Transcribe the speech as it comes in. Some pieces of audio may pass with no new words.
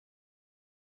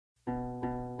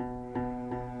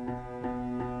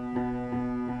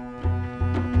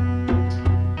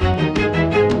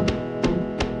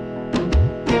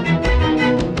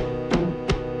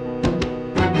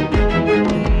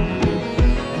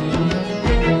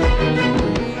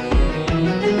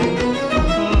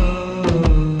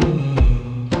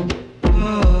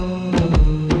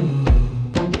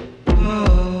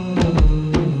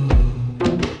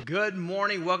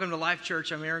Welcome to Life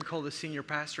Church. I'm Aaron Cole, the senior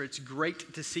pastor. It's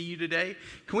great to see you today.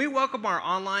 Can we welcome our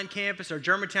online campus, our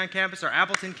Germantown campus, our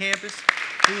Appleton campus?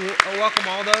 Can we welcome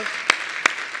all those?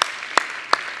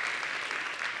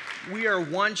 We are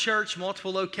one church,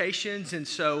 multiple locations, and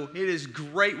so it is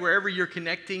great wherever you're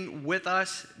connecting with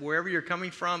us, wherever you're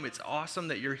coming from. It's awesome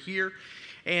that you're here.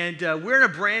 And we're in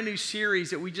a brand new series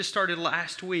that we just started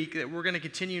last week that we're going to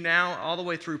continue now all the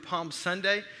way through Palm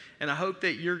Sunday. And I hope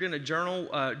that you're going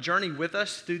to journey with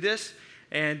us through this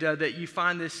and that you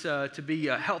find this to be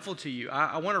helpful to you.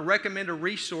 I want to recommend a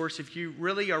resource if you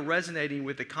really are resonating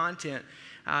with the content.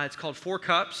 It's called Four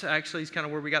Cups. Actually, it's kind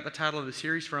of where we got the title of the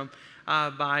series from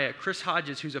by Chris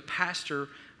Hodges, who's a pastor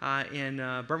in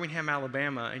Birmingham,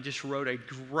 Alabama, and just wrote a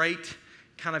great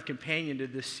kind of companion to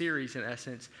this series in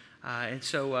essence. And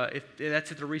so if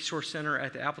that's at the Resource Center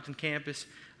at the Appleton campus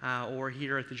or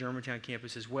here at the Germantown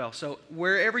campus as well. So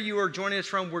wherever you are joining us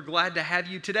from, we're glad to have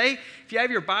you today. If you have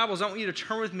your Bibles, I want you to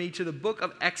turn with me to the book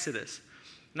of Exodus.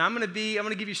 Now I'm going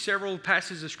to give you several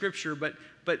passages of Scripture, but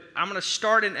I'm going to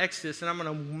start in Exodus, and I'm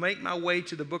going to make my way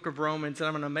to the book of Romans, and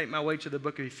I'm going to make my way to the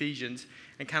book of Ephesians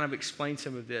and kind of explain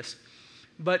some of this.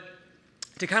 But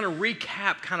to kind of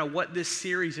recap kind of what this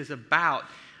series is about,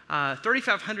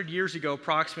 3,500 years ago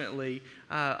approximately,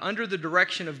 under the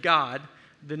direction of God,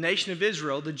 the nation of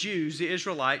Israel, the Jews, the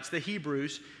Israelites, the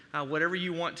Hebrews, whatever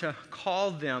you want to call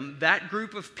them, that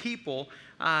group of people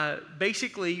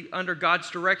basically under God's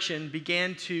direction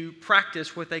began to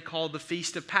practice what they called the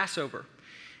Feast of Passover.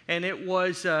 And it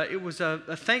was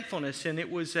a thankfulness, and it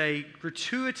was a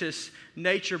gratuitous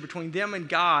nature between them and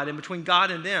God between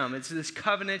God and them. It's this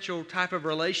covenantal type of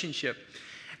relationship.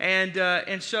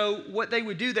 And so what they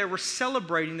would do, they were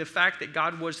celebrating the fact that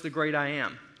God was the great I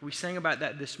am. We sang about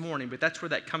that this morning, but that's where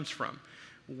that comes from.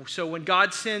 So when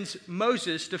God sends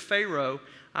Moses to Pharaoh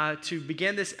to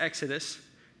begin this Exodus,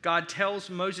 God tells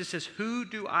Moses, says, "Who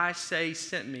do I say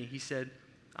sent me?" He said,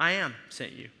 "I am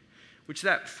sent you." Which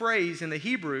that phrase in the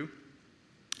Hebrew,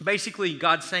 basically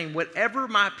God's saying, whatever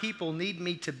my people need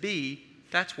me to be,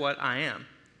 that's what I am.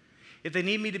 If they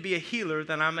need me to be a healer,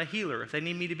 then I'm a healer. If they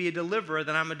need me to be a deliverer,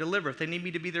 then I'm a deliverer. If they need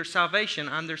me to be their salvation,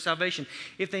 I'm their salvation.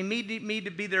 If they need me to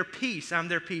be their peace, I'm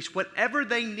their peace. Whatever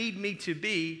they need me to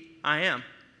be, I am.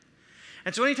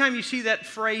 And so anytime you see that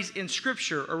phrase in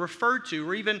Scripture or referred to,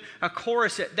 or even a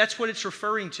chorus, that's what it's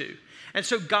referring to. And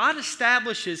so God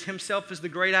establishes himself as the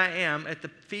great I am at the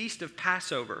Feast of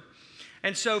Passover.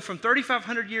 And so from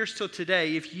 3,500 years till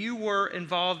today, if you were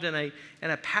involved in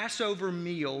a Passover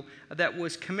meal that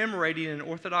was commemorated in an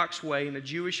Orthodox way in a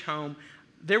Jewish home,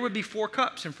 there would be 4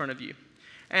 cups in front of you.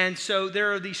 And so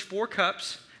there are these 4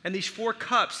 cups, and these 4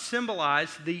 cups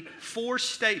symbolize the 4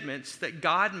 statements that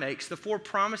God makes, the 4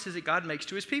 promises that God makes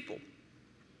to his people.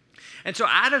 And so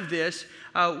out of this,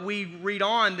 we read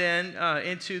on then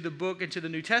into the book, into the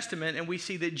New Testament, and we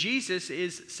see that Jesus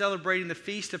is celebrating the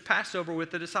Feast of Passover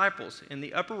with the disciples in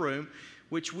the upper room,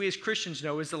 which we as Christians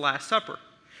know is the Last Supper.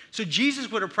 So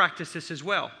Jesus would have practiced this as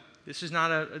well. This would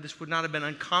not have been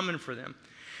uncommon for them.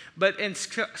 And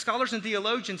scholars and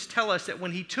theologians tell us that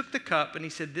when he took the cup and he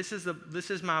said, this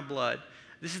is my blood,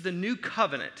 this is the new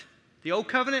covenant. The old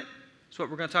covenant is what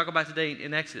we're going to talk about today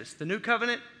in Exodus. The new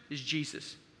covenant is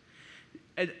Jesus.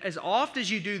 As oft as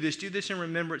you do this in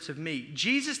remembrance of me.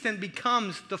 Jesus then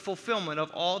becomes the fulfillment of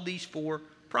all these 4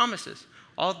 promises,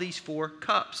 all these 4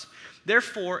 cups.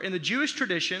 Therefore, in the Jewish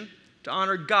tradition, to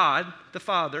honor God, the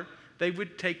Father, they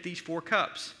would take these 4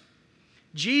 cups.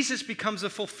 Jesus becomes the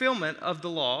fulfillment of the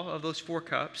law of those 4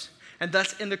 cups, and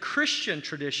thus in the Christian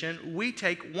tradition, we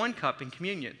take 1 cup in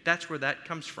communion. That's where that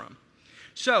comes from.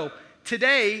 So,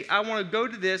 today, I want to go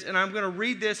to this, and I'm going to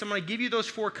read this. I'm going to give you those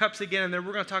 4 cups again, and then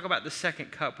we're going to talk about the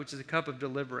second cup, which is a cup of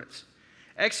deliverance.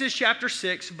 Exodus chapter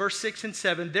 6, verse 6 and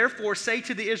 7. Therefore, say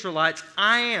to the Israelites,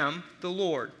 I am the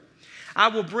Lord. I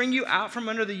will bring you out from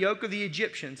under the yoke of the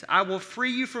Egyptians. I will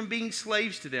free you from being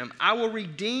slaves to them. I will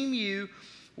redeem you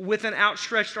with an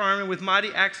outstretched arm and with mighty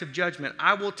acts of judgment.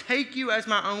 I will take you as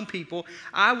my own people.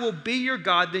 I will be your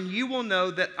God. Then you will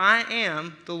know that I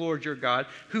am the Lord your God,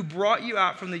 who brought you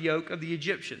out from the yoke of the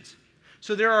Egyptians.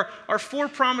 So there are 4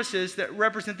 promises that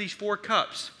represent these 4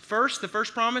 cups. First, the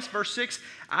first promise, verse 6,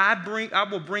 I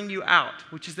will bring you out,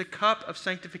 which is the cup of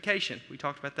sanctification. We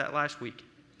talked about that last week.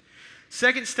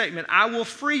 Second statement, I will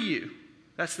free you.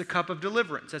 That's the cup of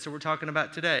deliverance. That's what we're talking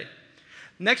about today.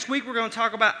 Next week, we're going to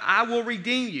talk about I will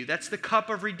redeem you. That's the cup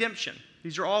of redemption.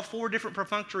 These are all 4 different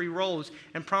perfunctory roles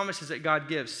and promises that God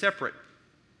gives, separate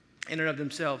in and of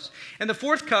themselves. And the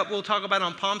 4th cup we'll talk about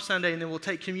on Palm Sunday, and then we'll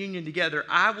take communion together.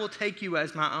 I will take you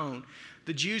as my own.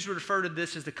 The Jews would refer to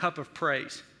this as the cup of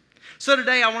praise. So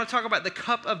today, I want to talk about the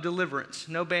cup of deliverance.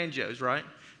 No banjos, right?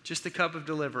 Just the cup of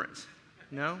deliverance?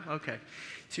 No? Okay.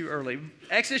 Too early.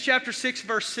 Exodus chapter 6,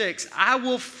 verse 6. I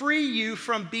will free you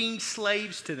from being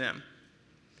slaves to them.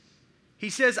 He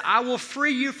says, I will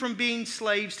free you from being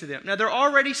slaves to them. Now, they're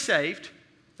already saved.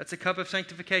 That's a cup of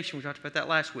sanctification. We talked about that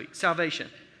last week. Salvation.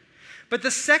 But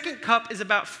the second cup is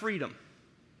about freedom.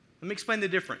 Let me explain the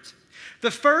difference.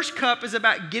 The first cup is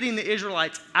about getting the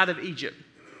Israelites out of Egypt.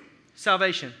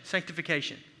 Salvation,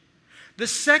 sanctification. The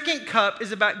second cup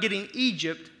is about getting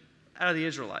Egypt out of the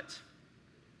Israelites.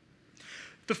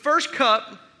 The first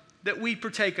cup that we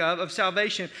partake of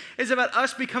salvation, is about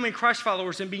us becoming Christ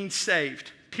followers and being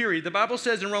saved, period. The Bible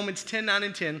says in Romans 10, 9,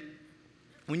 and 10,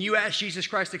 when you ask Jesus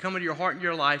Christ to come into your heart and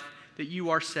your life, that you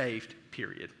are saved,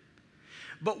 period.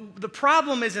 But the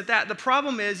problem isn't that. The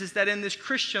problem is that in this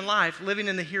Christian life, living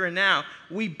in the here and now,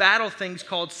 we battle things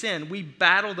called sin. We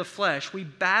battle the flesh. We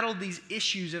battle these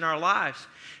issues in our lives.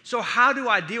 So how do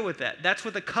I deal with that? That's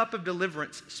what the cup of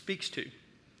deliverance speaks to.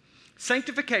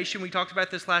 Sanctification, we talked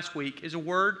about this last week, is a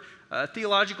word, a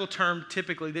theological term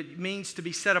typically that means to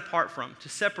be set apart from, to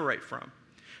separate from.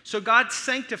 So God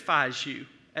sanctifies you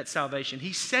at salvation.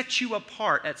 He sets you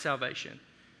apart at salvation.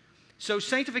 So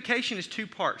sanctification is two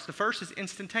parts. The first is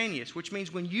instantaneous, which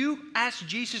means when you ask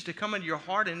Jesus to come into your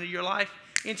heart and into your life,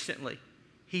 instantly,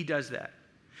 he does that.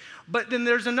 But then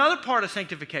there's another part of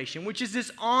sanctification, which is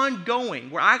this ongoing,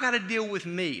 where I got to deal with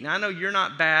me. Now, I know you're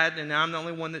not bad, and I'm the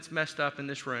only one that's messed up in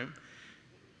this room.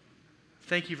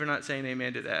 Thank you for not saying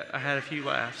amen to that. I had a few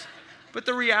laughs. But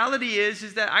the reality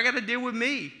is that I got to deal with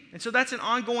me. And so that's an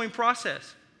ongoing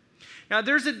process. Now,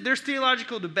 there's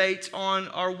theological debates on,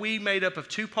 are we made up of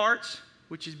two parts,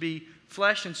 which would be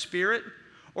flesh and spirit,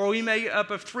 or are we made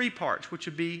up of three parts, which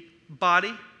would be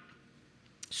body,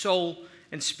 soul,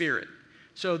 and spirit.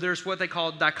 So there's what they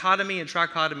call dichotomy and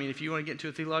trichotomy. And if you want to get into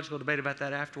a theological debate about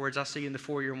that afterwards, I'll see you in the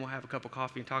foyer and we'll have a cup of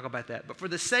coffee and talk about that. But for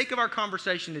the sake of our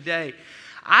conversation today,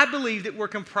 I believe that we're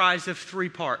comprised of three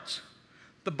parts.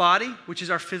 The body, which is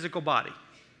our physical body,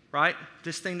 right?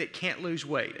 This thing that can't lose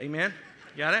weight. Amen?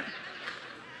 Got it?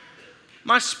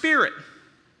 My spirit,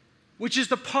 which is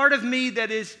the part of me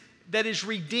that is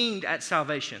redeemed at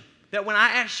salvation. That when I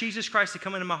ask Jesus Christ to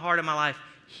come into my heart and my life,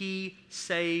 he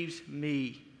saves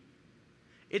me.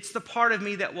 It's the part of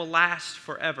me that will last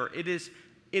forever. It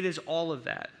is all of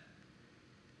that.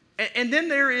 And then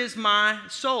there is my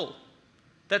soul.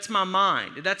 That's my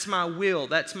mind. That's my will.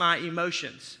 That's my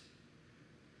emotions.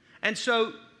 And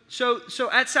so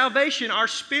at salvation, our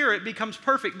spirit becomes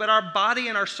perfect, but our body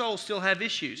and our soul still have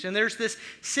issues. And there's this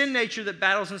sin nature that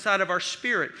battles inside of our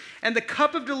spirit. And the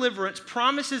cup of deliverance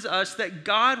promises us that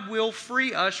God will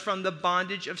free us from the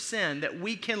bondage of sin, that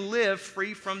we can live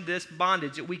free from this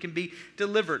bondage, that we can be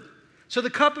delivered. So the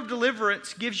cup of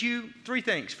deliverance gives you three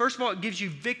things. First of all, it gives you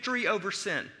victory over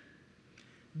sin.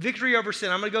 Victory over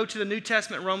sin. I'm going to go to the New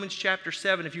Testament, Romans chapter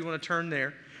 7, if you want to turn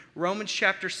there. Romans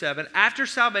chapter 7. After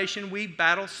salvation, we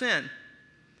battle sin.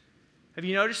 Have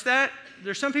you noticed that?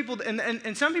 There's some people,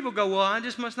 and some people go, well, I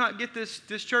just must not get this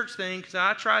church thing because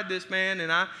I tried this, man, and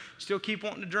I still keep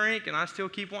wanting to drink, and I still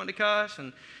keep wanting to cuss,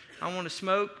 and I want to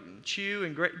smoke and chew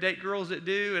and date girls that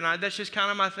do, and that's just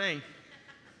kind of my thing.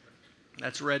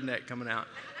 That's redneck coming out.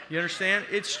 You understand?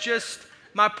 It's just,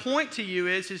 my point to you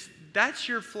is that's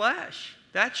your flesh.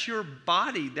 That's your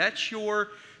body. That's your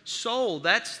soul.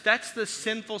 That's the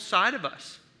sinful side of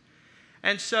us.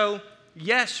 And so,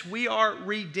 yes, we are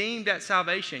redeemed at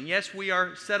salvation. Yes, we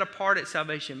are set apart at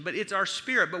salvation. But it's our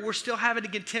spirit. But we're still having to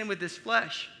contend with this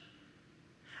flesh.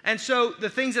 And so the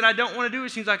things that I don't want to do,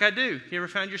 it seems like I do. You ever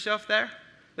found yourself there?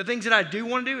 The things that I do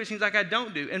want to do, it seems like I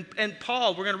don't do. And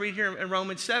Paul, we're going to read here in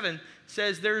Romans 7,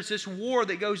 says there's this war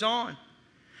that goes on.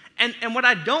 And what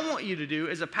I don't want you to do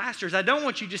as a pastor is I don't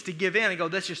want you just to give in and go,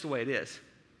 that's just the way it is.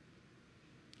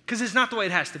 Because it's not the way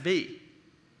it has to be.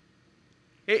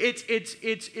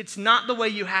 It's not the way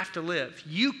you have to live.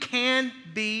 You can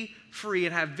be free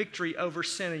and have victory over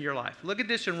sin in your life. Look at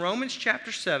this in Romans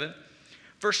chapter 7,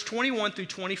 verse 21 through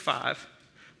 25.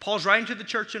 Paul's writing to the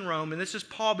church in Rome, and this is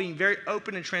Paul being very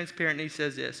open and transparent, and he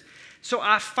says this. So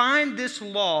I find this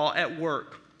law at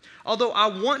work. Although I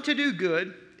want to do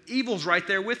good, evil's right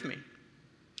there with me.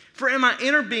 For in my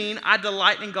inner being, I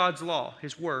delight in God's law,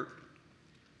 his word.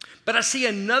 But I see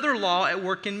another law at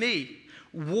work in me,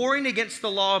 warring against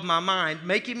the law of my mind,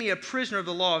 making me a prisoner of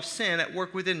the law of sin at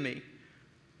work within me.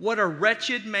 What a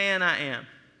wretched man I am.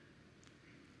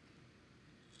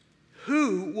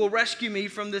 Who will rescue me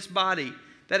from this body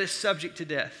that is subject to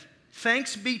death?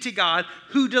 Thanks be to God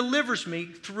who delivers me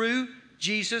through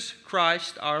Jesus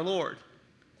Christ our Lord.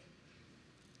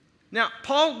 Now,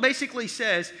 Paul basically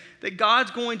says that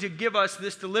God's going to give us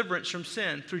this deliverance from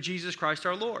sin through Jesus Christ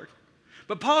our Lord.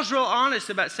 But Paul's real honest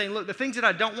about saying, look, the things that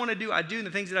I don't want to do, I do, and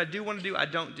the things that I do want to do, I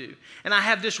don't do. And I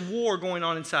have this war going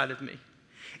on inside of me.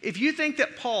 If you think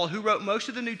that Paul, who wrote most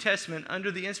of the New Testament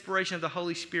under the inspiration of the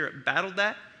Holy Spirit, battled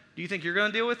that, do you think you're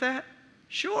going to deal with that?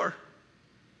 Sure.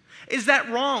 Is that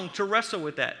wrong to wrestle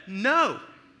with that? No.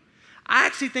 I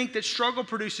actually think that struggle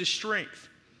produces strength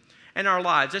in our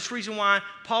lives. That's the reason why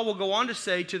Paul will go on to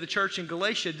say to the church in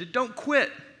Galatia that don't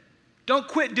quit. Don't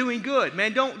quit doing good,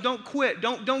 man. Don't quit.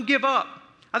 Don't give up.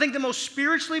 I think the most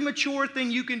spiritually mature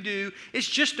thing you can do is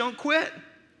just don't quit.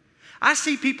 I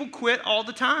see people quit all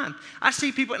the time. I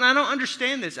see people, and I don't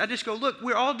understand this. I just go, look,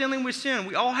 we're all dealing with sin.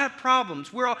 We all have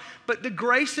problems. But the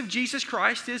grace of Jesus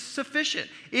Christ is sufficient.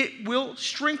 It will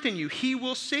strengthen you. He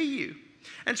will see you.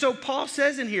 And so Paul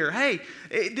says in here, hey,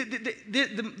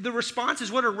 the response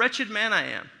is what a wretched man I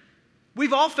am.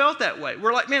 We've all felt that way.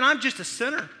 We're like, man, I'm just a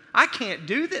sinner. I can't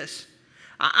do this.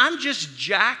 I'm just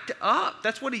jacked up.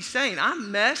 That's what he's saying.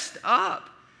 I'm messed up.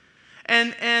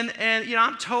 And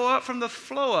I'm toe up from the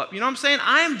flow up. You know what I'm saying?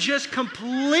 I am just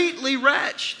completely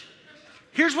wretched.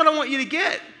 Here's what I want you to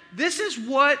get. This is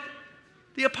what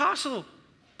the Apostle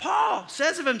Paul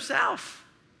says of himself.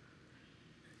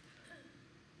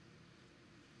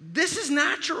 This is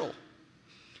natural.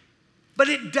 But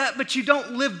you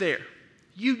don't live there.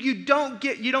 You don't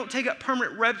take up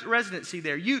permanent residency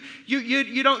there. You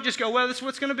don't just go, well, this is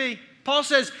what's going to be. Paul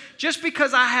says, just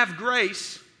because I have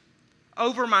grace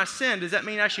over my sin, does that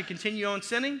mean I should continue on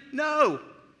sinning? No.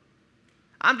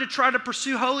 I'm to try to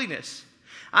pursue holiness.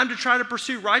 I'm to try to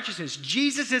pursue righteousness.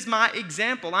 Jesus is my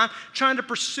example. I'm trying to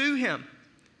pursue him.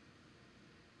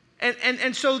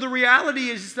 And so the reality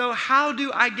is, though, how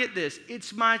do I get this?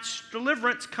 It's my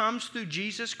deliverance comes through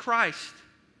Jesus Christ.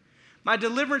 My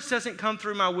deliverance doesn't come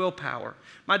through my willpower.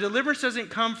 My deliverance doesn't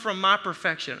come from my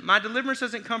perfection. My deliverance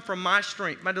doesn't come from my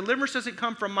strength. My deliverance doesn't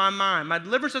come from my mind. My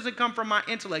deliverance doesn't come from my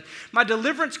intellect. My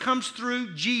deliverance comes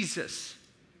through Jesus.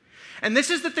 And this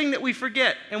is the thing that we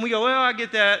forget. And we go, well, I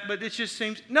get that, but it just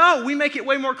seems... No, we make it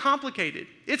way more complicated.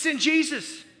 It's in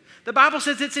Jesus. The Bible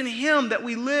says it's in him that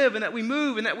we live and that we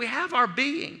move and that we have our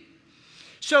being.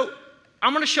 So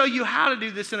I'm going to show you how to do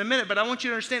this in a minute, but I want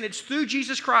you to understand it's through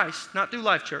Jesus Christ, not through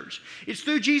Life Church. It's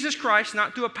through Jesus Christ,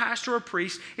 not through a pastor or a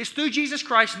priest. It's through Jesus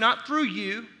Christ, not through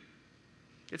you.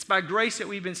 It's by grace that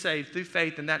we've been saved, through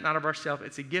faith, and that not of ourselves.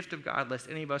 It's a gift of God, lest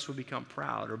any of us would become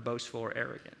proud or boastful or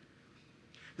arrogant.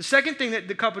 The second thing that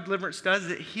the cup of deliverance does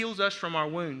is it heals us from our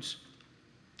wounds.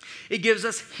 It gives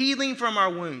us healing from our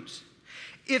wounds.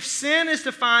 If sin is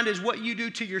defined as what you do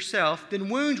to yourself, then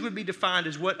wounds would be defined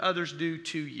as what others do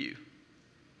to you.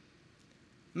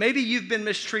 Maybe you've been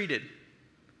mistreated.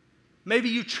 Maybe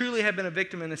you truly have been a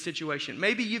victim in a situation.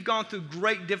 Maybe you've gone through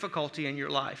great difficulty in your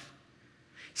life.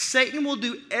 Satan will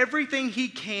do everything he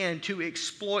can to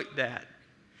exploit that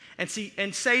and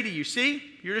say to you, see,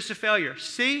 you're just a failure.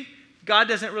 See, God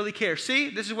doesn't really care. See,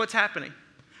 this is what's happening.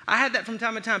 I had that from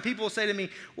time to time. People will say to me,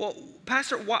 well,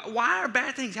 Pastor, why are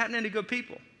bad things happening to good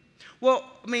people? Well,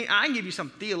 I mean, I can give you some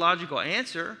theological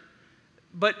answer,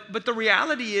 but the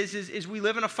reality is we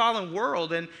live in a fallen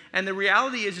world, and the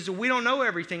reality is we don't know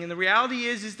everything, and the reality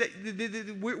is that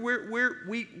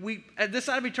we at this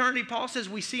side of eternity, Paul says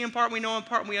we see in part, we know in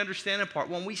part, and we understand in part.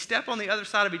 When we step on the other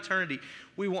side of eternity,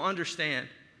 we will understand.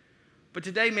 But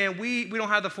today, man, we don't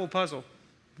have the full puzzle.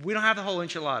 We don't have the whole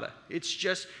enchilada. It's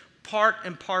just part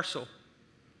and parcel.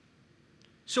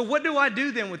 So what do I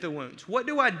do then with the wounds? What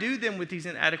do I do then with these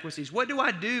inadequacies? What do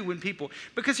I do when people...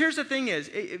 Because here's the thing is,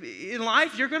 in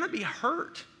life, you're going to be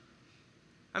hurt.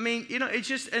 I mean, it's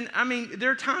just... And I mean,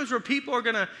 there are times where people are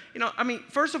going to...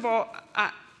 first of all,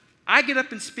 I get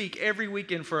up and speak every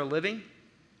weekend for a living.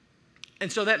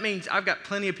 And so that means I've got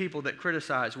plenty of people that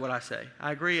criticize what I say.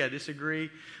 I agree, I disagree,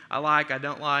 I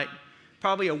don't like.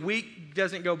 Probably a week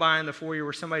doesn't go by in the 4 year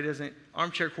where somebody doesn't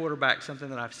armchair quarterback something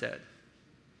that I've said.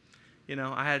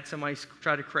 I had somebody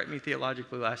try to correct me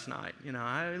theologically last night.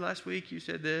 Last week you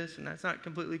said this, and that's not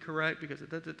completely correct because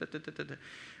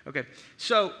Okay,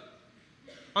 so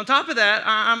on top of that,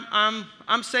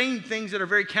 I'm saying things that are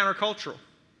very countercultural.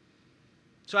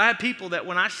 So I have people that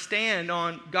when I stand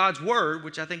on God's word,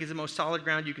 which I think is the most solid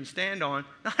ground you can stand on,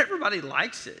 not everybody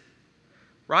likes it.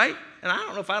 Right? And I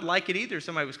don't know if I'd like it either if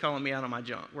somebody was calling me out on my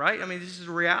junk, right? I mean, this is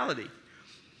a reality.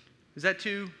 Is that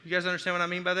too, you guys understand what I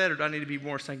mean by that, or do I need to be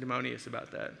more sanctimonious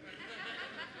about that?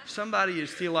 Somebody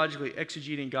is theologically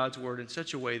exegeting God's word in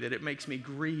such a way that it makes me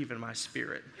grieve in my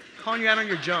spirit. Calling you out on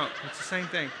your junk, it's the same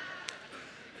thing.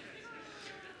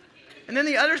 And then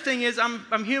the other thing is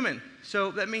I'm human,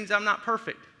 so that means I'm not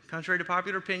perfect. Contrary to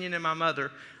popular opinion and my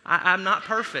mother, I'm not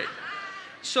perfect.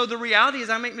 So the reality is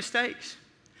I make mistakes.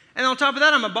 And on top of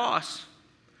that, I'm a boss.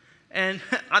 And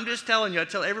I'm just telling you, I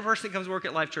tell every person that comes to work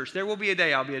at Life Church, there will be a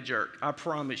day I'll be a jerk. I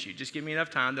promise you. Just give me enough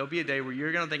time. There'll be a day where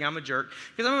you're going to think I'm a jerk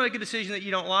because I'm going to make a decision that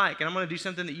you don't like, and I'm going to do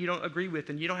something that you don't agree with,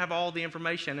 and you don't have all the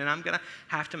information, and I'm going to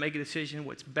have to make a decision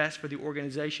what's best for the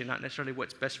organization, not necessarily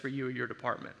what's best for you or your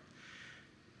department.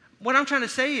 What I'm trying to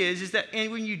say is that and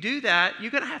when you do that,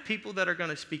 you're going to have people that are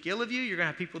going to speak ill of you. You're going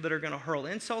to have people that are going to hurl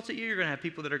insults at you. You're going to have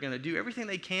people that are going to do everything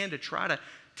they can to try to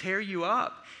tear you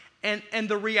up. And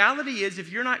the reality is,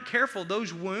 if you're not careful,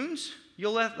 those wounds,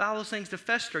 you'll allow those things to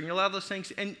fester, and you'll allow those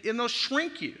things, and they'll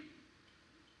shrink you.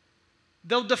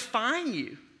 They'll define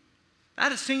you. I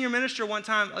had a senior minister one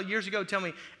time years ago tell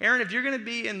me, Aaron, if you're going to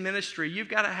be in ministry, you've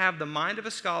got to have the mind of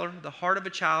a scholar, the heart of a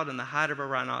child, and the height of a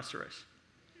rhinoceros.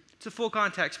 It's a full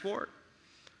contact sport.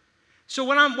 So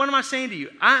what am I saying to you?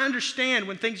 I understand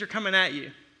when things are coming at you.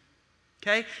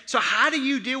 Okay? So how do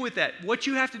you deal with that? What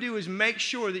you have to do is make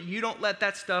sure that you don't let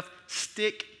that stuff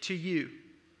stick to you.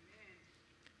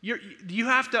 You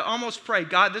have to almost pray,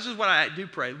 God, this is what I do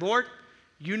pray. Lord,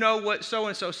 you know what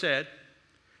so-and-so said.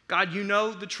 God, you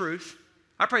know the truth.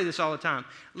 I pray this all the time.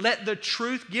 Let the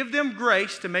truth, give them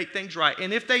grace to make things right.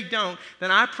 And if they don't, then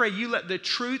I pray you let the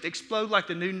truth explode like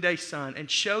the noonday sun and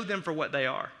show them for what they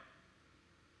are.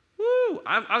 Woo!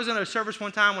 I was in a service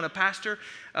one time when a pastor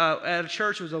at a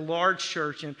church, it was a large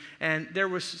church, and there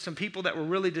was some people that were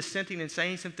really dissenting and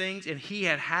saying some things, and he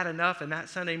had had enough, and that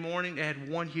Sunday morning, they had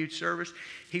one huge service.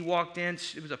 He walked in,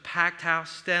 it was a packed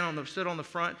house, stood on the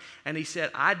front, and he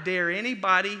said, I dare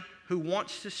anybody who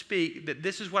wants to speak that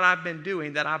this is what I've been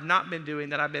doing, that I've not been doing,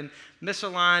 that I've been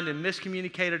misaligned and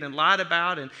miscommunicated and lied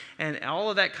about and all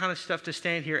of that kind of stuff to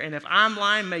stand here. And if I'm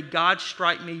lying, may God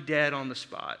strike me dead on the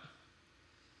spot.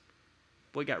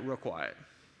 Boy, it got real quiet.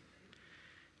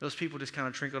 Those people just kind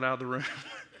of trickled out of the room.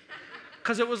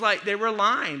 Because it was like they were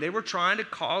lying. They were trying to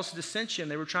cause dissension.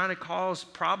 They were trying to cause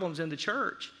problems in the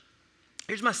church.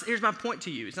 Here's my point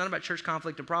to you. It's not about church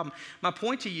conflict and problem. My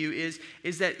point to you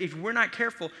is that if we're not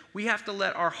careful, we have to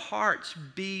let our hearts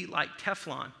be like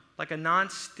Teflon, like a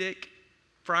non-stick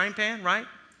frying pan, right?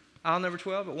 Aisle number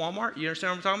 12 at Walmart. You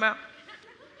understand what I'm talking about?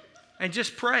 And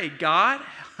just pray, God,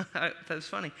 that's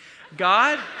funny.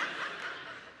 God,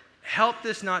 help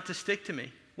this not to stick to me.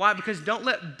 Why? Because don't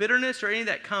let bitterness or any of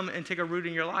that come and take a root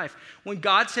in your life. When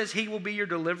God says he will be your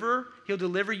deliverer, he'll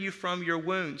deliver you from your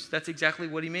wounds. That's exactly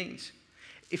what he means.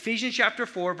 Ephesians chapter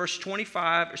 4, verse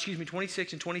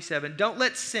 26 and 27.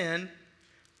 Don't sin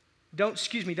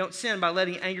by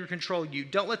letting anger control you.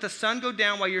 Don't let the sun go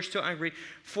down while you're still angry,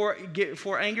 for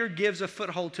anger gives a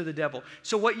foothold to the devil.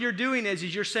 So what you're doing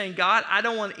is you're saying, God, I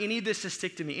don't want any of this to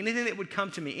stick to me. Anything that would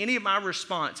come to me, any of my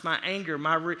response, my anger,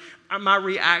 my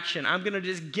reaction, I'm going to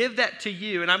just give that to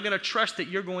you, and I'm going to trust that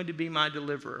you're going to be my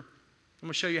deliverer. I'm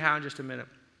going to show you how in just a minute.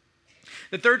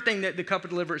 The third thing that the cup of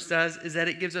deliverance does is that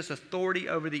it gives us authority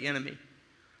over the enemy,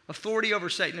 authority over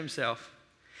Satan himself.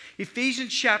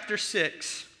 Ephesians chapter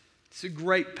 6, it's a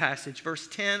great passage, verse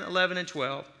 10, 11, and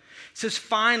 12. It says,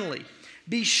 finally,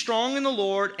 be strong in the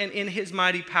Lord and in his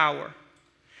mighty power.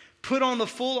 Put on the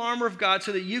full armor of God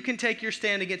so that you can take your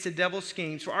stand against the devil's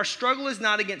schemes. For our struggle is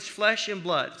not against flesh and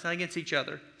blood. It's not against each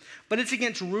other. But it's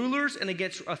against rulers and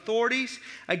against authorities,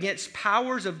 against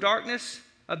powers of darkness,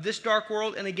 of this dark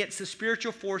world, and against the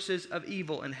spiritual forces of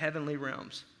evil in heavenly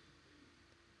realms.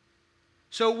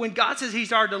 So when God says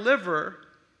he's our deliverer,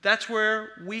 that's where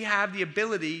we have the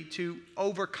ability to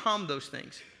overcome those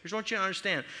things. Here's what I want you to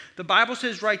understand. The Bible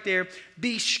says right there,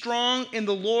 be strong in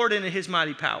the Lord and in his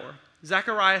mighty power.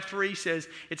 Zechariah 3 says,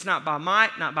 it's not by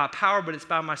might, not by power, but it's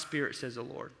by my spirit, says the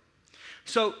Lord.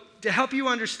 So to help you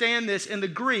understand this, in the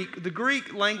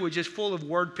Greek language is full of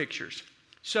word pictures.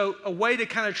 So a way to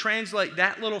kind of translate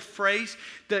that little phrase,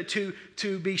 that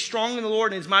to be strong in the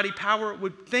Lord and his mighty power,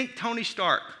 would think Tony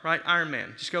Stark, right? Iron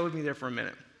Man. Just go with me there for a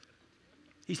minute.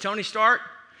 He's Tony Stark,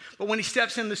 but when he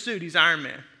steps in the suit, he's Iron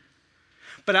Man.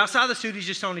 But outside the suit, he's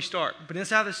just Tony Stark. But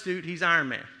inside the suit, he's Iron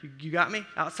Man. You got me?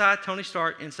 Outside Tony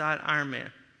Stark, inside Iron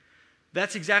Man.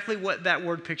 That's exactly what that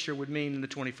word picture would mean in the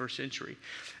 21st century.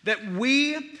 That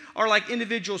we are like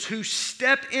individuals who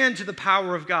step into the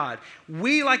power of God.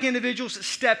 We, like individuals,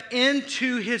 step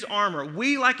into his armor.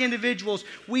 We, like individuals,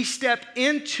 we step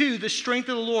into the strength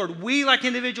of the Lord. We, like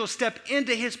individuals, step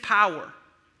into his power.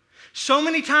 So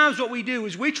many times what we do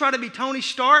is we try to be Tony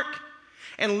Stark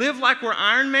and live like we're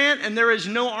Iron Man, and there is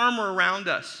no armor around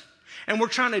us. And we're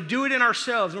trying to do it in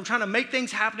ourselves. And we're trying to make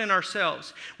things happen in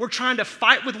ourselves. We're trying to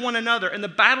fight with one another. And the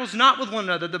battle's not with one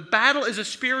another. The battle is a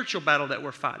spiritual battle that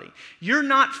we're fighting. You're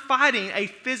not fighting a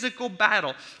physical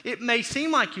battle. It may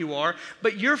seem like you are,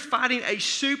 but you're fighting a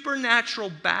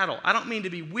supernatural battle. I don't mean to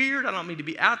be weird. I don't mean to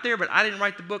be out there, but I didn't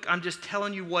write the book. I'm just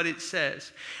telling you what it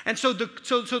says. And so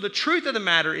the truth of the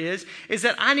matter is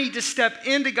that I need to step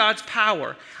into God's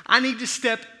power. I need to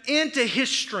step into His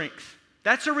strength.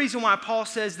 That's the reason why Paul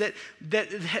says that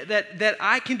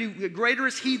I can do, greater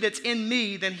is He that's in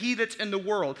me than he that's in the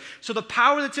world. So the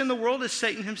power that's in the world is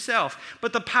Satan himself.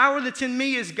 But the power that's in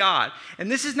me is God.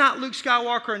 And this is not Luke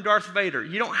Skywalker and Darth Vader.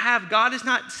 God is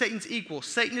not Satan's equal.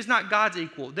 Satan is not God's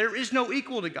equal. There is no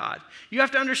equal to God. You have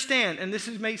to understand, and this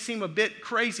may seem a bit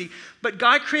crazy, but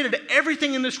God created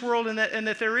everything in this world and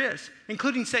that there is,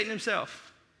 including Satan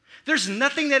himself. There's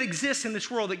nothing that exists in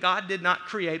this world that God did not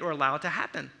create or allow it to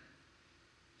happen.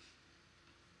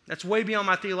 That's way beyond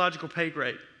my theological pay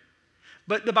grade.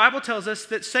 But the Bible tells us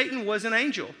that Satan was an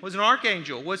angel, was an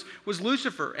archangel, was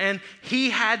Lucifer. And he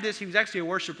was actually a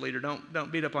worship leader.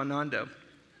 Don't beat up on Nando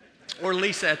or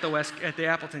Lisa at the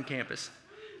Appleton campus.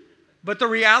 But the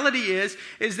reality is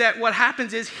that what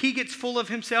happens is he gets full of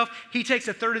himself. He takes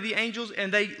a third of the angels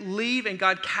and they leave and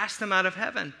God casts them out of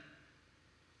heaven.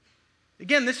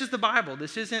 Again, this is the Bible.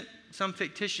 This isn't some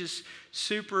fictitious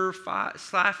super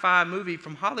sci-fi movie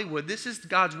from Hollywood. This is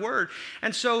God's word.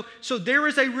 And so there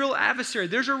is a real adversary.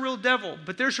 There's a real devil,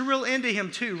 but there's a real end to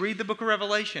him too. Read the book of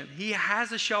Revelation. He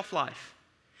has a shelf life.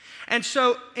 And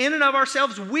so in and of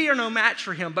ourselves, we are no match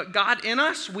for him. But God in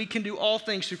us, we can do all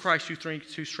things through Christ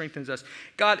who strengthens us.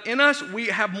 God in us, we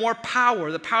have more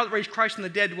power. The power that raised Christ from the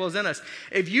dead dwells in us.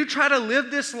 If you try to live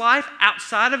this life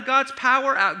outside of God's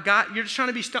power, you're just trying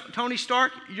to be Tony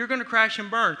Stark, you're going to crash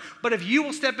and burn. But if you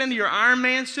will step into your Iron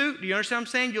Man suit, do you understand what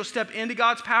I'm saying? You'll step into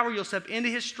God's power. You'll step into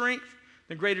his strength.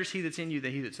 The greater is he that's in you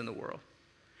than he that's in the world.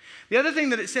 The other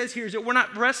thing that it says here is that we're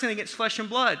not wrestling against flesh and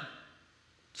blood.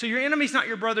 So your enemy's not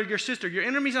your brother, your sister. Your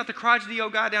enemy's not the crotchety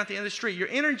old guy down at the end of the street.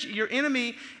 Your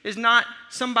enemy is not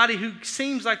somebody who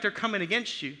seems like they're coming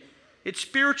against you. It's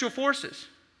spiritual forces.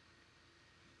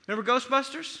 Remember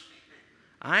Ghostbusters?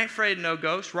 I ain't afraid of no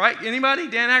ghosts, right? Anybody?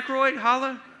 Dan Aykroyd?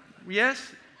 Holla?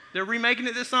 Yes? They're remaking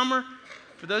it this summer.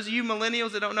 For those of you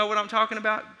millennials that don't know what I'm talking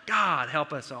about, God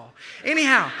help us all.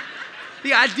 Anyhow,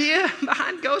 the idea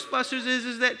behind Ghostbusters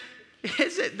is that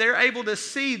they're able to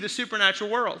see the supernatural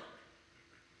world.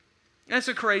 That's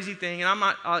a crazy thing, and I'm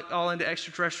not all into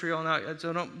extraterrestrial,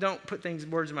 so don't put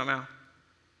words in my mouth.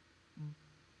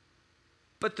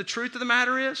 But the truth of the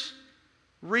matter is,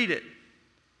 read it.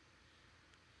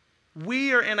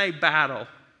 We are in a battle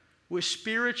with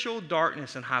spiritual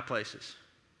darkness in high places.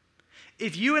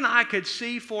 If you and I could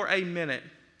see for a minute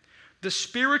the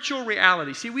spiritual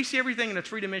reality, see, we see everything in a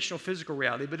three-dimensional physical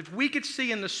reality, but if we could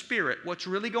see in the spirit what's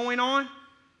really going on,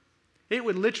 it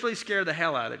would literally scare the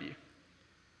hell out of you.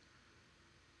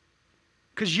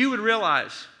 Because you would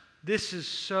realize this is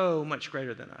so much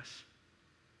greater than us.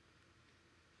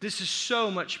 This is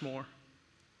so much more.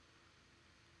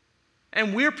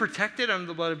 And we're protected under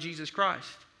the blood of Jesus Christ.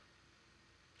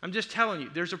 I'm just telling you,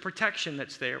 there's a protection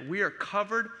that's there. We are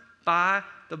covered by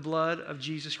the blood of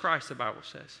Jesus Christ, the Bible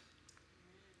says.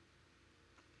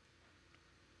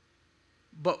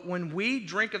 But when we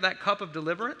drink of that cup of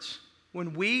deliverance,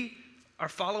 when we are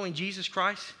following Jesus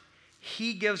Christ,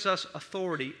 he gives us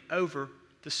authority over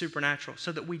the supernatural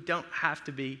so that we don't have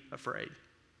to be afraid.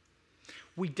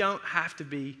 We don't have to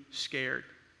be scared.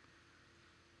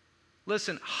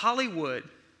 Listen, Hollywood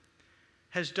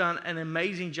has done an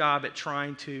amazing job at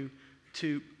trying to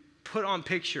put on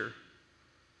picture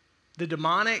the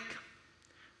demonic,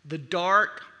 the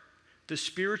dark, the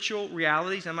spiritual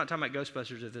realities. I'm not talking about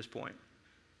Ghostbusters at this point.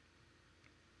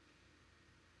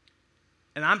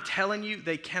 And I'm telling you,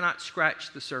 they cannot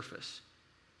scratch the surface.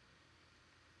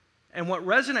 And what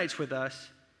resonates with us,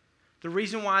 the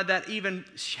reason why that even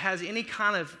has any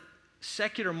kind of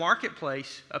secular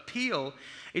marketplace appeal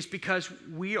is because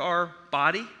we are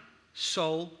body,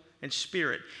 soul, and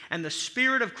spirit. And the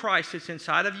Spirit of Christ that's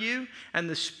inside of you and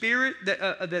the Spirit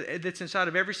that's inside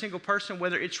of every single person,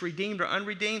 whether it's redeemed or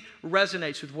unredeemed,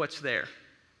 resonates with what's there.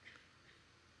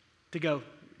 To go,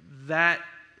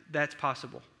 that's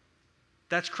possible.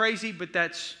 That's crazy, but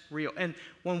that's real. And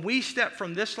when we step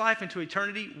from this life into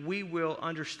eternity, we will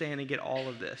understand and get all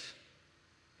of this.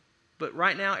 But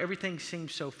right now, everything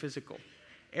seems so physical.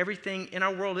 Everything in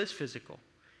our world is physical.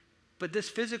 But this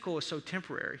physical is so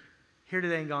temporary. Here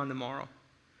today and gone tomorrow.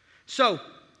 So,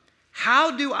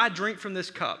 how do I drink from this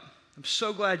cup? I'm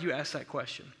so glad you asked that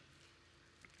question.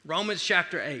 Romans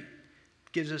chapter 8.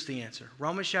 gives us the answer.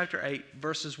 Romans chapter 8,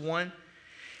 verses 1.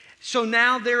 So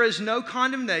now there is no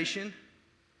condemnation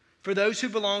for those who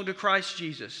belong to Christ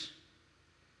Jesus.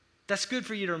 That's good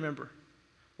for you to remember.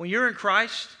 When you're in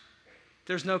Christ,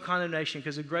 there's no condemnation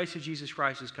because the grace of Jesus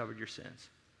Christ has covered your sins.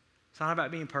 It's not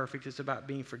about being perfect, it's about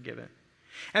being forgiven.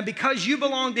 And because you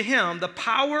belong to Him, the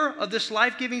power of this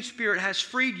life-giving Spirit has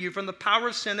freed you from the power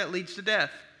of sin that leads to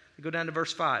death. We go down to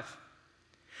verse 5.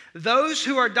 Those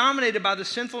who are dominated by the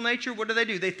sinful nature, what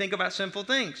do? They think about sinful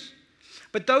things.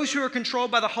 But those who are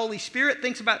controlled by the Holy Spirit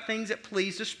thinks about things that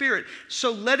please the Spirit.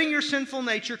 So letting your sinful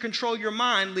nature control your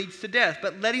mind leads to death,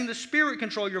 but letting the Spirit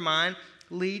control your mind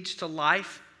leads to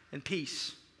life and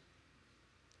peace.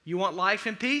 You want life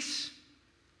and peace?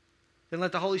 Then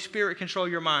let the Holy Spirit control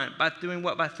your mind. By doing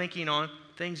what? By thinking on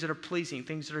things that are pleasing,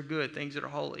 things that are good, things that are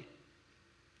holy.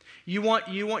 You want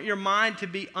your mind to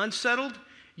be unsettled?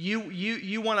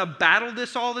 You want to battle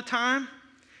this all the time?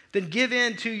 Then give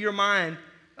in to your mind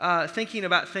thinking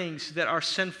about things that are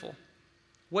sinful.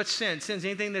 What's sin? Sin's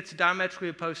anything that's diametrically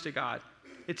opposed to God.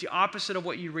 It's the opposite of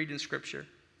what you read in Scripture.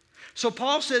 So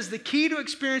Paul says the key to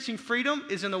experiencing freedom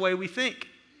is in the way we think.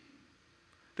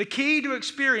 The key to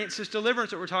experience this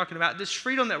deliverance that we're talking about, this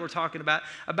freedom that we're talking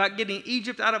about getting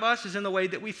Egypt out of us, is in the way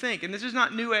that we think. And this is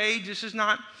not New Age. This is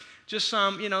not just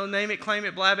some, name it, claim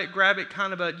it, blab it, grab it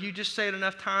kind of you just say it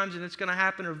enough times and it's going to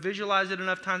happen, or visualize it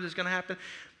enough times it's going to happen.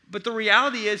 But the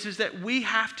reality is that we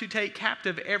have to take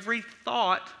captive every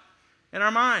thought in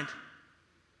our mind.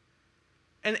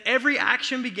 And every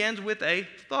action begins with a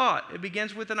thought. It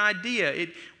begins with an idea.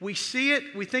 We see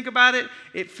it, we think about it,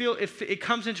 it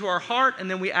comes into our heart, and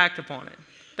then we act upon it.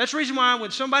 That's the reason why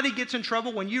when somebody gets in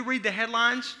trouble, when you read the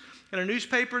headlines in a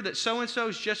newspaper that so-and-so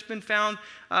has just been found,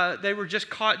 they were just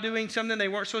caught doing something they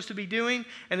weren't supposed to be doing,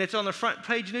 and it's on the front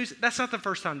page news, that's not the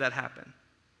first time that happened.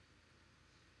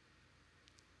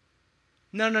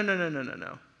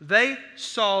 No. They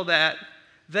saw that.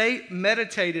 They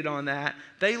meditated on that.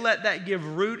 They let that give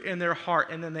root in their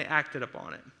heart, and then they acted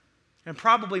upon it. And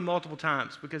probably multiple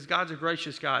times, because God's a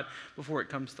gracious God before it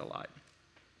comes to light.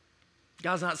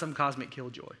 God's not some cosmic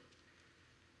killjoy.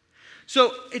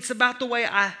 So it's about the way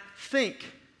I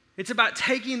think. It's about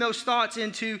taking those thoughts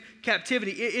into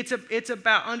captivity. It's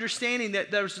about understanding that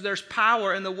there's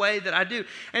power in the way that I do.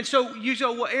 And so you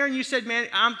go, well, Aaron, you said, man,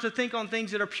 I'm to think on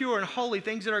things that are pure and holy,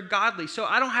 things that are godly. So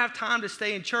I don't have time to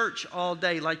stay in church all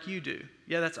day like you do.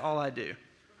 Yeah, that's all I do.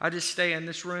 I just stay in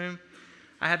this room.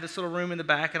 I have this little room in the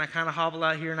back, and I kind of hobble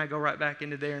out here, and I go right back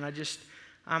into there, and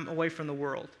I'm away from the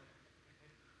world.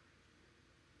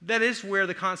 That is where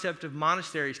the concept of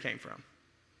monasteries came from.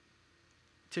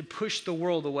 To push the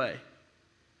world away.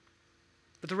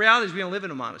 But the reality is we don't live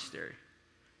in a monastery.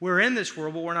 We're in this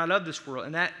world, but we're not of this world,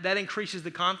 and that increases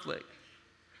the conflict.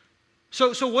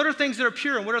 So what are things that are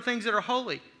pure and what are things that are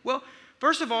holy? Well,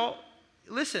 first of all,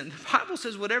 listen, the Bible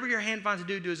says whatever your hand finds to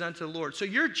do, do as unto the Lord. So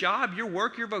your job, your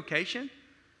work, your vocation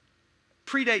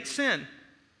predates sin.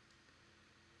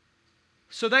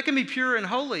 So that can be pure and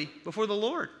holy before the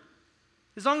Lord.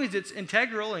 As long as it's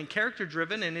integral and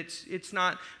character-driven and it's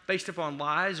not based upon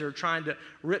lies or trying to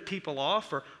rip people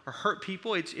off or hurt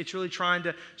people, it's really trying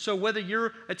to... So whether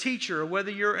you're a teacher or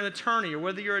whether you're an attorney or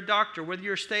whether you're a doctor, whether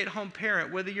you're a stay-at-home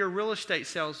parent, whether you're a real estate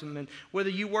salesman, whether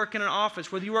you work in an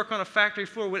office, whether you work on a factory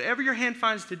floor, whatever your hand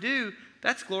finds to do,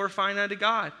 that's glorifying unto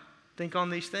God. Think on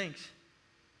these things.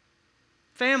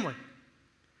 Family.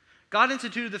 God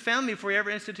instituted the family before He ever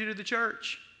instituted the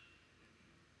church.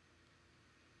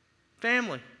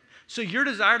 Family. So your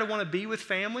desire to want to be with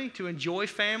family, to enjoy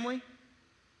family,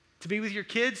 to be with your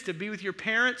kids, to be with your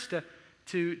parents, to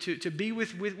be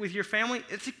with your family,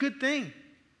 it's a good thing.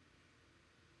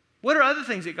 What are other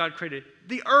things that God created?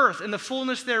 The earth and the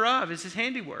fullness thereof is His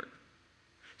handiwork.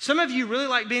 Some of you really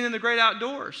like being in the great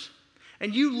outdoors,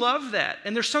 and you love that,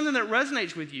 and there's something that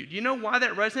resonates with you. Do you know why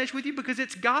that resonates with you? Because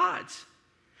it's God's.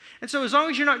 And so as long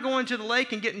as you're not going to the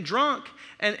lake and getting drunk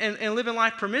and living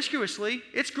life promiscuously,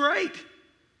 it's great.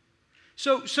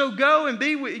 So go and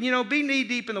be knee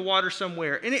deep in the water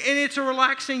somewhere. And it's a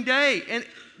relaxing day. And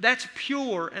that's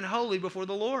pure and holy before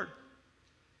the Lord.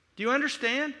 Do you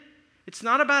understand? It's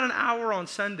not about an hour on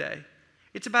Sunday.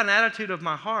 It's about an attitude of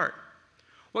my heart.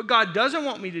 What God doesn't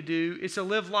want me to do is to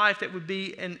live life that would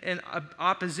be in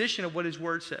opposition of what His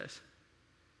Word says.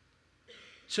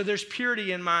 So there's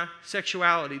purity in my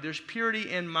sexuality. There's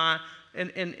purity in my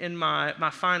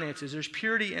finances. There's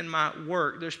purity in my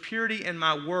work. There's purity in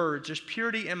my words. There's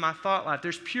purity in my thought life.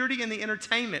 There's purity in the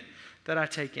entertainment that I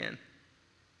take in.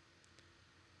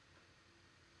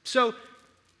 So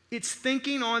it's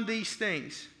thinking on these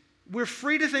things. We're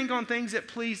free to think on things that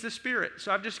please the Spirit.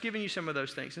 So I've just given you some of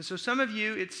those things. And so some of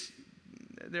you,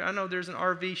 I know there's an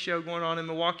RV show going on in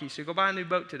Milwaukee, so go buy a new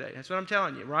boat today. That's what I'm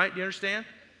telling you, right? Do you understand?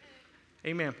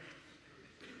 Amen.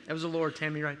 That was the Lord,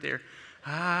 Tammy, right there.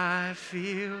 I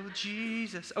feel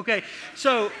Jesus. Okay,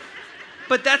 so,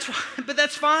 but that's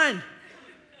fine.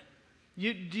 Do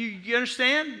you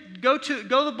understand? Go to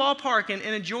the ballpark and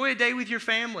enjoy a day with your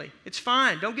family. It's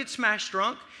fine. Don't get smashed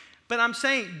drunk. But I'm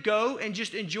saying go and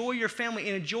just enjoy your family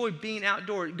and enjoy being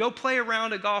outdoors. Go play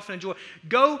around at golf and enjoy.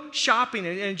 Go shopping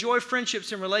and enjoy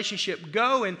friendships and relationship.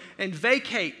 Go and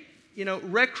vacate,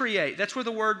 recreate. That's where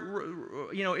the word,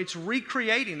 it's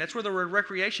recreating. That's where the word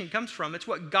recreation comes from. It's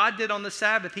what God did on the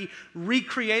Sabbath. He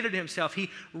recreated himself. He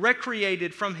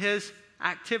recreated from his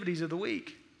activities of the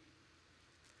week.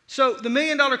 So the $1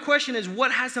 million question is,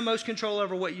 what has the most control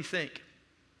over what you think?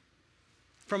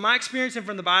 From my experience and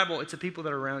from the Bible, it's the people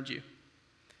that are around you.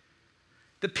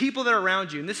 The people that are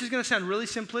around you. And this is going to sound really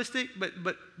simplistic,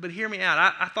 but hear me out.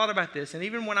 I thought about this, and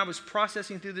even when I was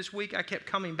processing through this week, I kept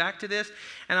coming back to this,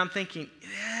 and I'm thinking,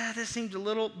 yeah, this seems a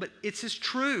little, but it's just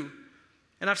true.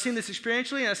 And I've seen this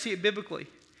experientially, and I see it biblically.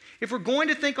 If we're going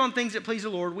to think on things that please the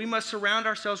Lord, we must surround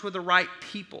ourselves with the right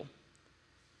people.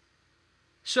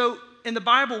 So in the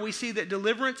Bible, we see that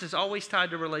deliverance is always tied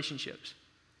to relationships.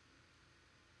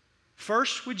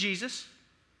 First with Jesus,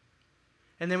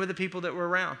 and then with the people that were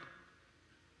around.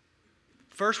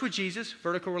 First with Jesus,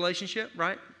 vertical relationship,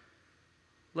 right?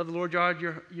 Love the Lord God,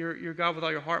 your God with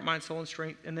all your heart, mind, soul, and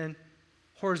strength. And then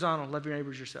horizontal, love your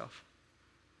neighbors yourself.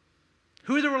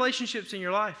 Who are the relationships in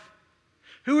your life?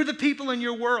 Who are the people in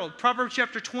your world? Proverbs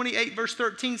chapter 28, verse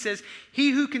 13 says, "He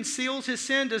who conceals his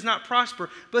sin does not prosper,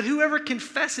 but whoever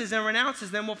confesses and renounces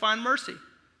them will find mercy."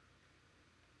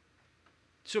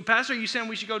 So, Pastor, are you saying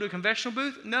we should go to a confessional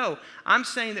booth? No, I'm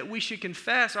saying that we should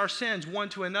confess our sins one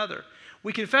to another.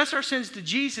 We confess our sins to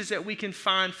Jesus that we can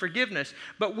find forgiveness.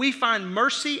 But we find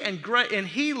mercy and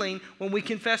healing when we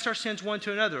confess our sins one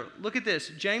to another. Look at this,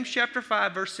 James chapter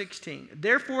 5, verse 16.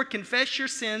 "Therefore confess your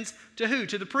sins" to who?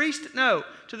 To the priest? No.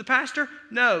 To the pastor?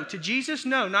 No. To Jesus?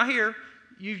 No, not here.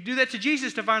 You do that to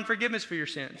Jesus to find forgiveness for your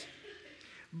sins.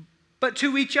 But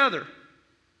to each other.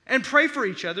 And pray for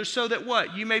each other so that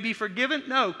what? You may be forgiven?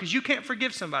 No, because you can't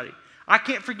forgive somebody. I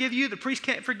can't forgive you. The priest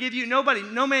can't forgive you. No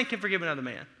man can forgive another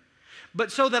man.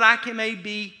 But so that I may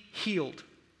be healed.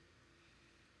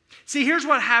 See, here's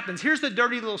what happens. Here's the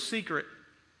dirty little secret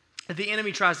that the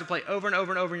enemy tries to play over and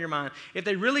over and over in your mind. If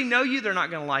they really know you, they're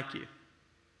not going to like you.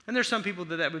 And there's some people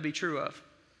that would be true of.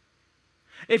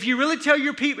 If you really tell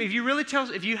your people, if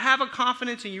you have a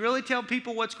confidence and you really tell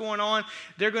people what's going on,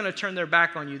 they're going to turn their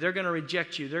back on you. They're going to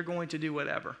reject you. They're going to do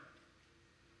whatever.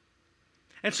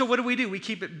 And so what do? We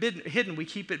keep it hidden. We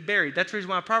keep it buried. That's the reason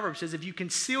why Proverbs says if you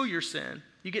conceal your sin,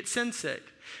 you get sin sick.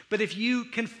 But if you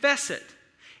confess it,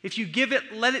 if you give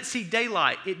it, let it see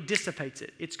daylight, it dissipates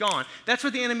it. It's gone. That's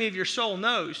what the enemy of your soul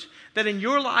knows. That in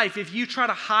your life, if you try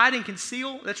to hide and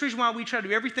conceal, that's the reason why we try to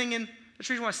do everything in. That's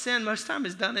the reason why sin most of the time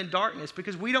is done in darkness,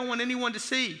 because we don't want anyone to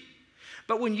see.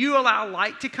 But when you allow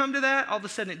light to come to that, all of a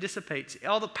sudden it dissipates.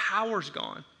 All the power's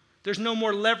gone. There's no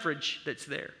more leverage that's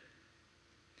there.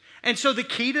 And so the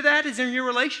key to that is in your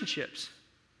relationships.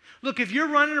 Look, if you're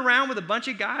running around with a bunch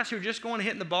of guys who are just going to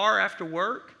hit in the bar after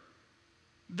work,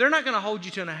 they're not going to hold you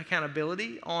to an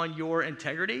accountability on your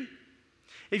integrity.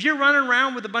 If you're running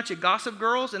around with a bunch of gossip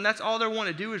girls and that's all they want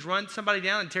to do is run somebody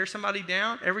down and tear somebody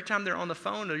down every time they're on the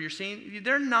phone or you're seeing,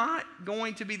 they're not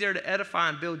going to be there to edify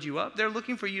and build you up. They're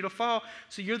looking for you to fall,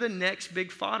 so you're the next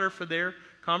big fodder for their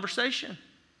conversation.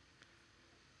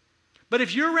 But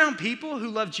if you're around people who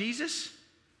love Jesus,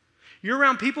 you're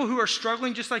around people who are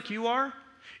struggling just like you are,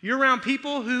 you're around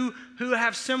people who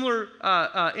have similar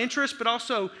interests, but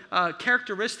also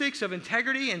characteristics of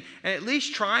integrity and at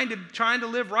least trying to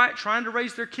live right, trying to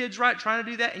raise their kids right, trying to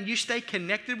do that, and you stay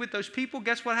connected with those people,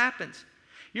 guess what happens?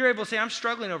 You're able to say, I'm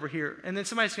struggling over here. And then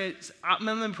somebody's going to say,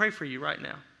 let me pray for you right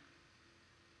now.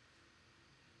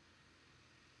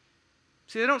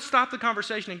 See, they don't stop the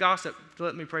conversation and gossip to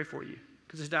let me pray for you,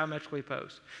 because it's diametrically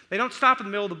opposed. They don't stop in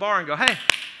the middle of the bar and go, hey,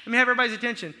 let me have everybody's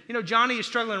attention. You know, Johnny is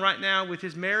struggling right now with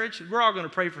his marriage. We're all going to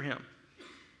pray for him.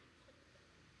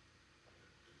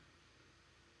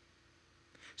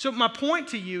 So my point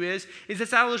to you is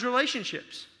it's out of those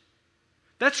relationships.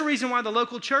 That's the reason why the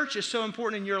local church is so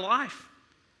important in your life.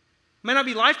 It may not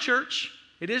be Life Church.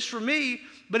 It is for me,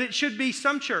 but it should be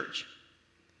some church.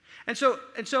 And so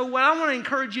what I want to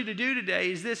encourage you to do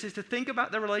today is to think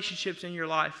about the relationships in your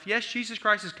life. Yes, Jesus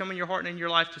Christ has come in your heart and in your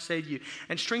life to save you.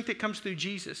 And strength that comes through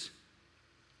Jesus.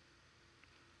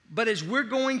 But as we're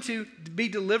going to be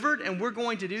delivered and we're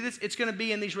going to do this, it's going to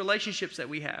be in these relationships that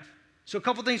we have. So a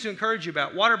couple things to encourage you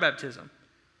about. Water baptism.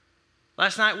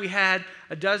 Last night we had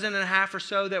a dozen and a half or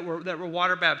so that were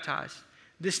water baptized.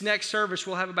 This next service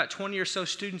we'll have about 20 or so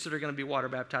students that are going to be water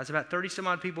baptized. About 30 some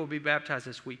odd people will be baptized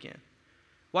this weekend.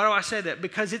 Why do I say that?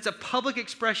 Because it's a public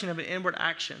expression of an inward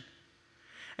action.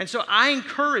 And so I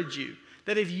encourage you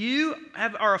that if you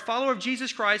are a follower of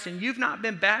Jesus Christ and you've not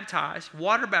been baptized,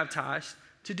 water baptized,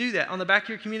 to do that. On the back of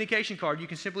your communication card, you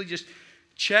can simply just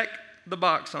check the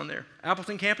box on there.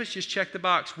 Appleton campus, just check the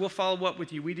box. We'll follow up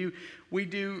with you. We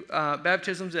do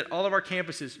baptisms at all of our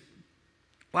campuses.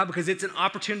 Why? Because it's an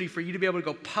opportunity for you to be able to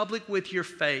go public with your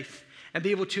faith and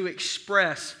be able to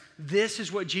express, this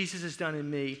is what Jesus has done in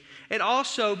me. It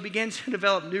also begins to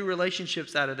develop new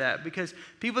relationships out of that, because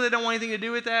people that don't want anything to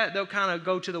do with that, they'll kind of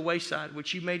go to the wayside,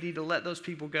 which you may need to let those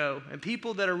people go. And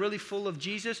people that are really full of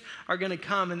Jesus are going to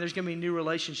come, and there's going to be new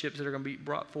relationships that are going to be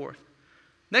brought forth.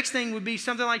 Next thing would be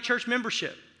something like church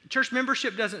membership. Church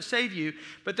membership doesn't save you,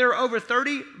 but there are over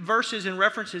 30 verses and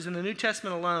references in the New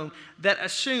Testament alone that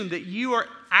assume that you are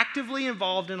actively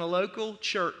involved in a local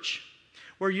church,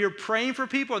 where you're praying for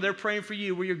people or they're praying for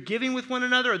you, where you're giving with one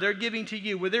another or they're giving to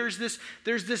you, where there's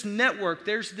this network,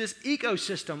 there's this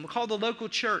ecosystem called the local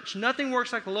church. Nothing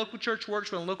works like the local church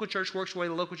works when the local church works the way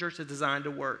the local church is designed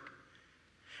to work.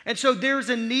 And so there's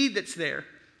a need that's there,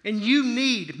 and you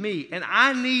need me, and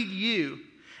I need you.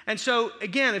 And so,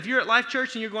 again, if you're at Life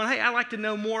Church and you're going, hey, I'd like to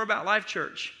know more about Life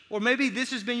Church, or maybe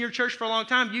this has been your church for a long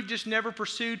time, you've just never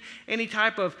pursued any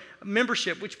type of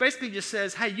membership, which basically just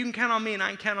says, hey, you can count on me and I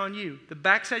can count on you. The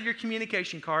backside of your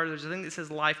communication card, there's a thing that says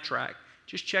Life Track.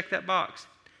 Just check that box.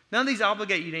 None of these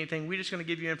obligate you to anything. We're just going to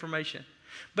give you information.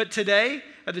 But today,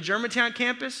 at the Germantown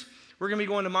campus, we're going to be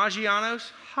going to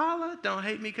Maggiano's. Holla, don't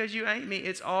hate me because you ain't me.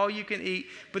 It's all you can eat.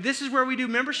 But this is where we do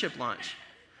membership lunch.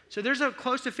 So there's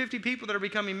close to 50 people that are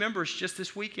becoming members just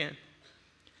this weekend.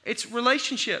 It's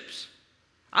relationships.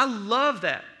 I love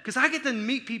that, because I get to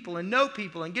meet people and know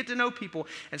people and get to know people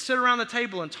and sit around the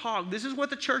table and talk. This is what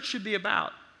the church should be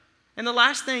about. And the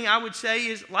last thing I would say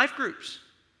is life groups.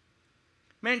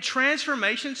 Man,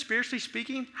 transformation, spiritually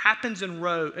speaking, happens in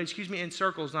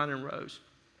circles, not in rows.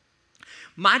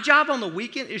 My job on the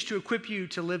weekend is to equip you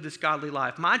to live this godly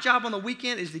life. My job on the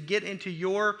weekend is to get into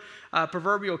your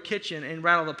proverbial kitchen and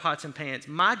rattle the pots and pans.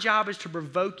 My job is to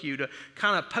provoke you, to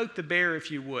kind of poke the bear,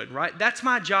 if you would, right? That's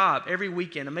my job every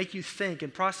weekend, to make you think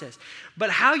and process. But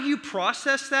how you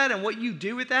process that and what you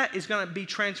do with that is going to be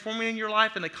transforming in your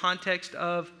life in the context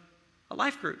of a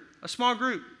life group, a small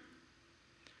group.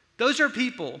 Those are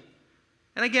people.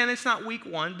 And again, it's not week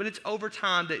one, but it's over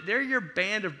time. That they're your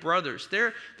band of brothers.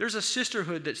 There's a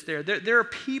sisterhood that's there. There are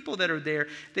people that are there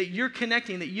that you're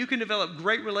connecting, that you can develop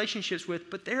great relationships with,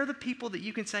 but they're the people that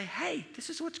you can say, hey, this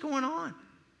is what's going on.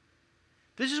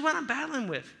 This is what I'm battling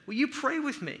with. Will you pray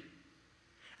with me?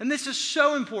 And this is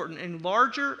so important in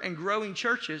larger and growing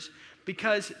churches,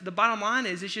 because the bottom line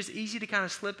is it's just easy to kind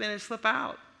of slip in and slip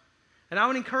out. And I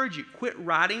would encourage you, quit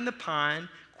riding the pine.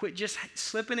 Quit just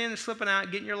slipping in and slipping out,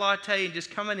 getting your latte and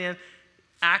just coming in.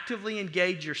 Actively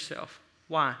engage yourself.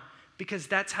 Why? Because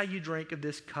that's how you drink of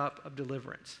this cup of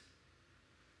deliverance.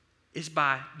 It's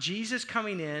by Jesus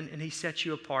coming in and he sets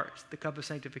you apart, the cup of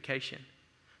sanctification.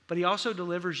 But he also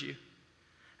delivers you.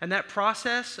 And that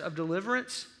process of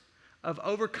deliverance, of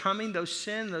overcoming those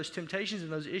sin, those temptations,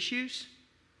 and those issues,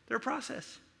 they're a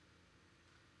process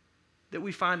that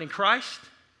we find in Christ,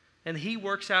 and he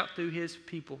works out through his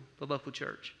people, the local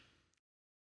church.